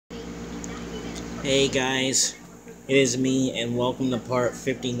Hey guys, it is me and welcome to part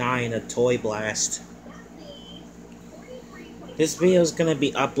 59 of Toy Blast. This video is gonna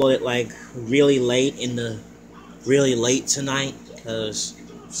be uploaded like really late tonight because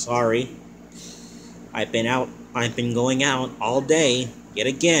sorry, I've been going out all day yet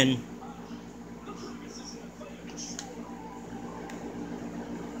again.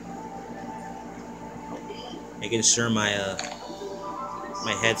 Making sure my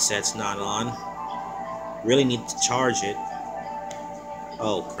headset's not on. Really need to charge it.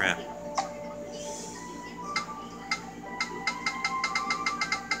 Oh crap.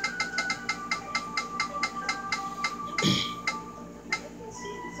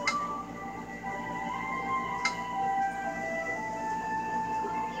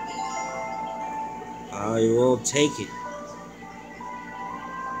 I will take it.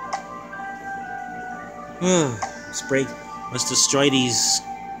 Let's destroy these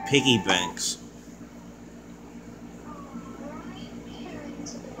piggy banks.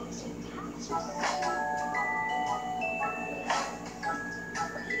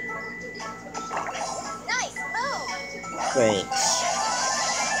 Nice move. Thanks.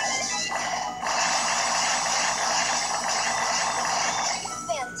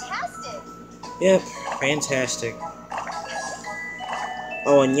 Fantastic. Yep, fantastic.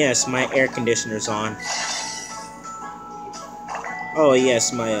 Oh, and yes, my air conditioner's on. Oh,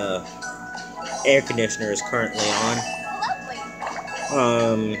 yes, my air conditioner is currently on.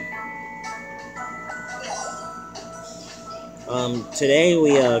 Lovely. Today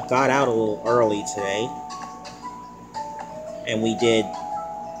we got out a little early today, and we did.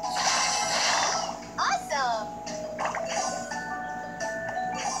 Awesome.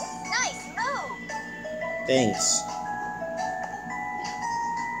 Nice move. Thanks.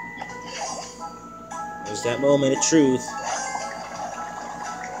 There's that moment of truth.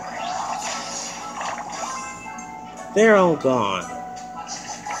 They're all gone.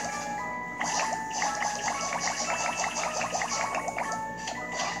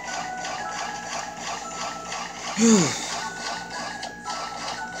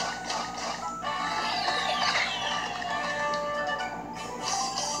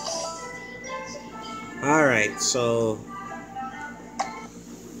 Alright, so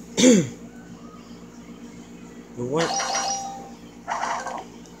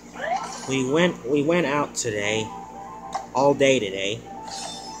we went out today, all day today.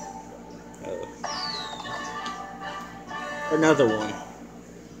 Another one.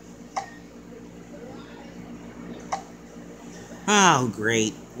 Oh,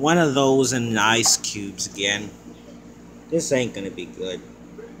 great. One of those and ice cubes again. This ain't gonna be good.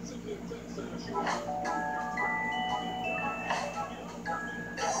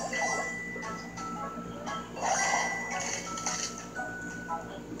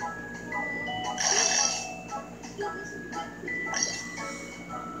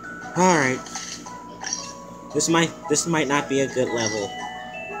 Alright. This might not be a good level.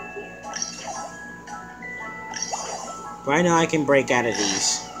 But I know I can break out of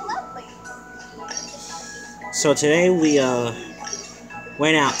these. Lovely. So today we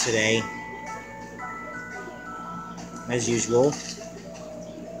went out today. As usual.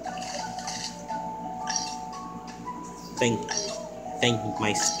 Think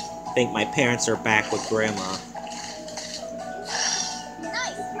my parents are back with Grandma.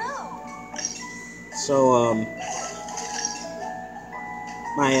 Nice move. So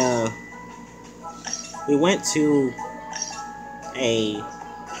we went to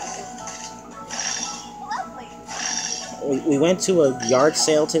we went to a yard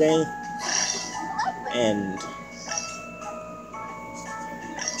sale today, and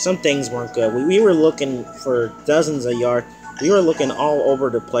some things weren't good. We were looking for dozens of yard. We were looking all over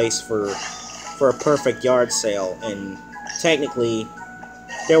the place for a perfect yard sale, and technically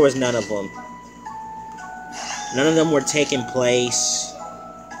there was none of them. None of them were taking place,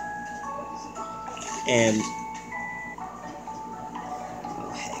 and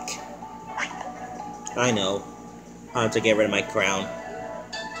oh heck, I know. I have to get rid of my crown.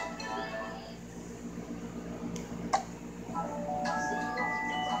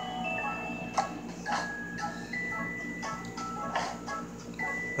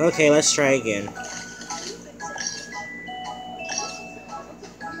 Okay, let's try again.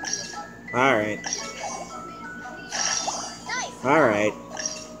 Alright. Nice. Alright.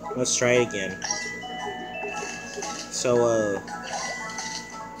 Let's try it again. So,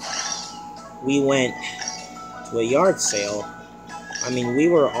 we went to a yard sale. I mean, we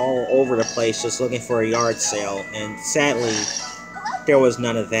were all over the place just looking for a yard sale, and sadly, there was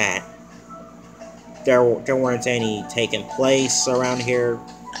none of that. There weren't any taking place around here.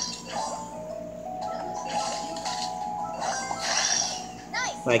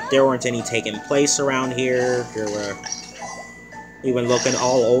 Like, there weren't any taking place around here. We went looking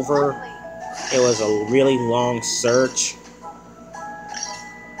all over. It was a really long search.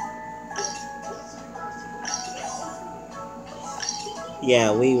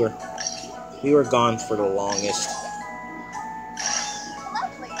 Yeah, we were gone for the longest.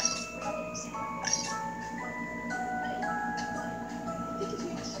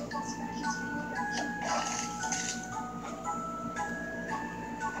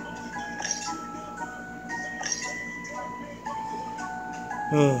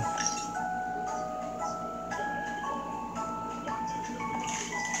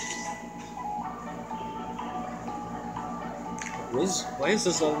 Why is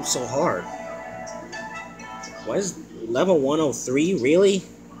this level so hard? Why is level 103 really?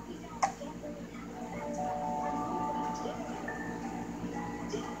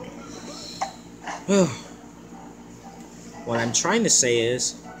 What I'm trying to say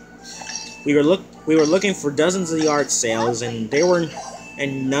is, we were looking for dozens of yard sales, and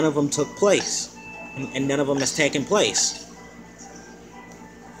none of them took place, and none of them has taken place.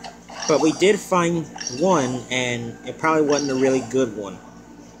 But we did find one, and it probably wasn't a really good one.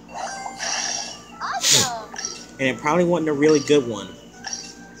 Awesome. And it probably wasn't a really good one.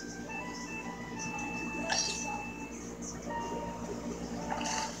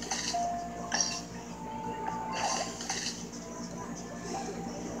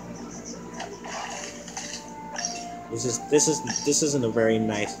 This isn't a very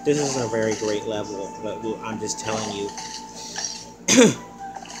nice. This isn't a very great level. But I'm just telling you.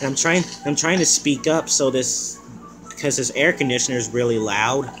 And I'm trying to speak up because this air conditioner is really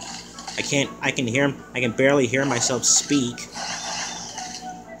loud. I can barely hear myself speak.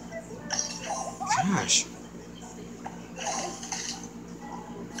 Gosh.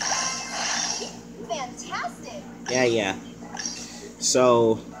 Fantastic. Yeah.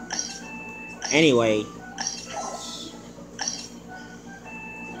 So, anyway,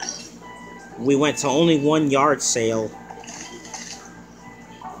 we went to only one yard sale.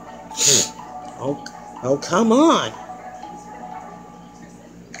 Oh, come on!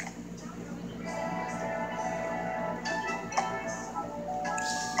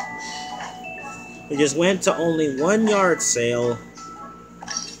 We just went to only one yard sale,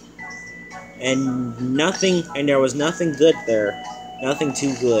 and there was nothing good there. Nothing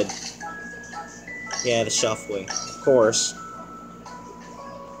too good. Yeah, the shuffling, of course.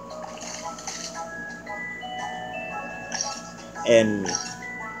 And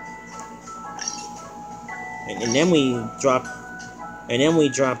then we dropped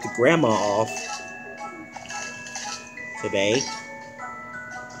Grandma off today,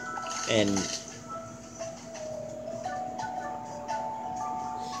 and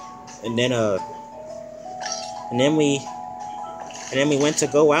then we went to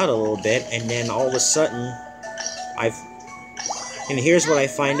go out a little bit, and then all of a sudden and here's what I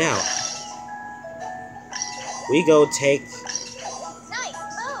find out. We go take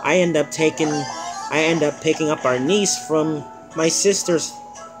I end up picking up our niece from my sister's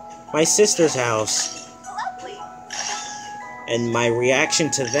house. And my reaction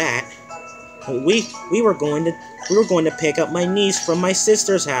to that, we were going to pick up my niece from my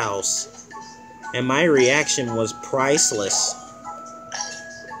sister's house. And my reaction was priceless.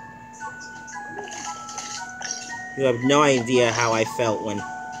 You have no idea how I felt when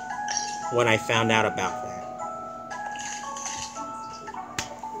I found out about that.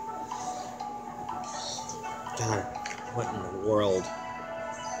 God, what in the world?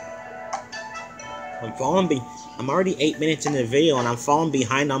 I'm already 8 minutes in the video, and I'm falling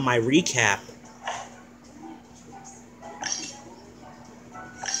behind on my recap.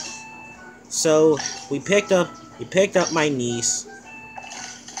 So we picked up my niece,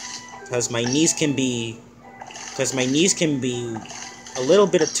 because my niece can be a little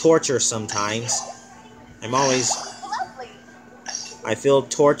bit of torture sometimes. I feel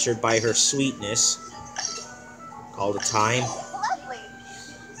tortured by her sweetness all the time.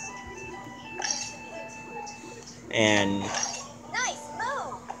 And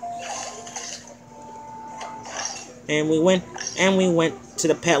we went to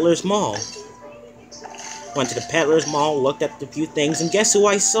the Peddler's Mall. Went to the Peddler's Mall, looked at a few things, and guess who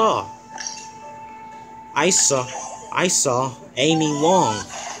I saw? I saw Amy Wong.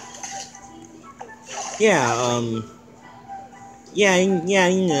 Yeah,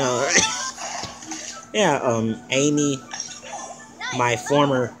 you know. Yeah, Amy, my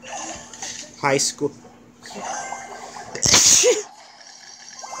former high school.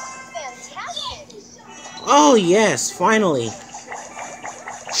 Oh yes, finally.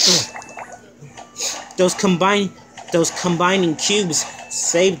 Those combining cubes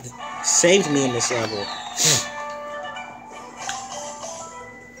saved me in this level.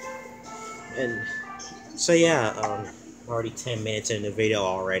 And so yeah, already 10 minutes in the video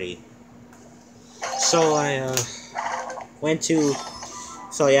already. So I went to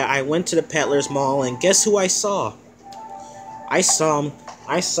I went to the Peddler's Mall, and guess who I saw? I saw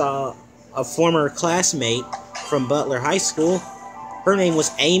a former classmate from Butler High School. Her name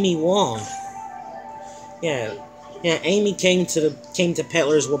was Amy Wong. Yeah, Amy came to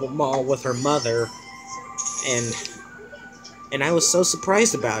Peddler's Mall with her mother, and I was so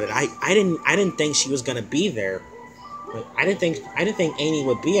surprised about it. I didn't think she was gonna be there. I didn't think Amy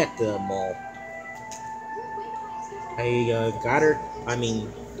would be at the mall. I got her. I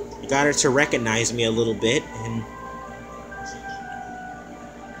mean, got her to recognize me a little bit, and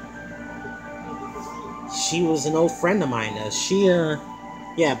she was an old friend of mine.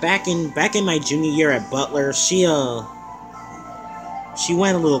 Yeah, back in my junior year at Butler, she went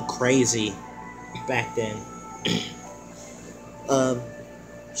a little crazy back then.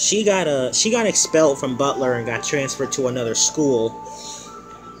 She got expelled from Butler and got transferred to another school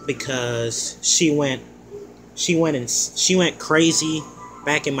because she went crazy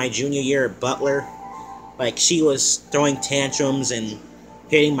back in my junior year at Butler. Like, she was throwing tantrums and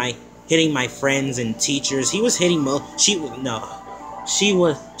hitting my friends and teachers. She was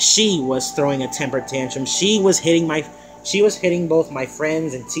throwing a temper tantrum. She was hitting both my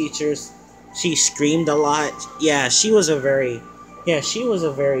friends and teachers. She screamed a lot. Yeah, she was a very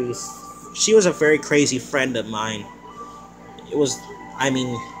crazy friend of mine.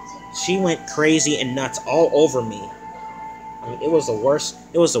 She went crazy and nuts all over me. I mean, it was the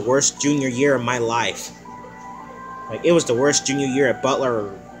worst junior year of my life. Like, it was the worst junior year at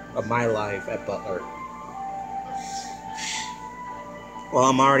Butler of my life at Butler. Well,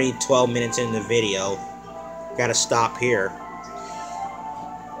 I'm already 12 minutes into the video. Gotta stop here.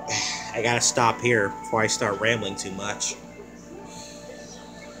 I gotta stop here before I start rambling too much.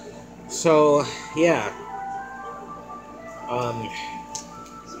 So, yeah.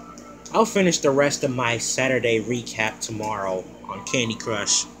 I'll finish the rest of my Saturday recap tomorrow on Candy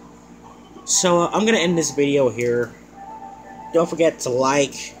Crush. So, I'm gonna end this video here. Don't forget to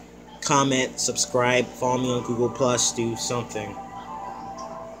like, comment, subscribe, follow me on Google+, do something.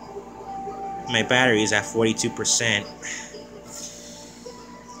 My battery is at 42%.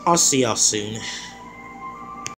 I'll see y'all soon.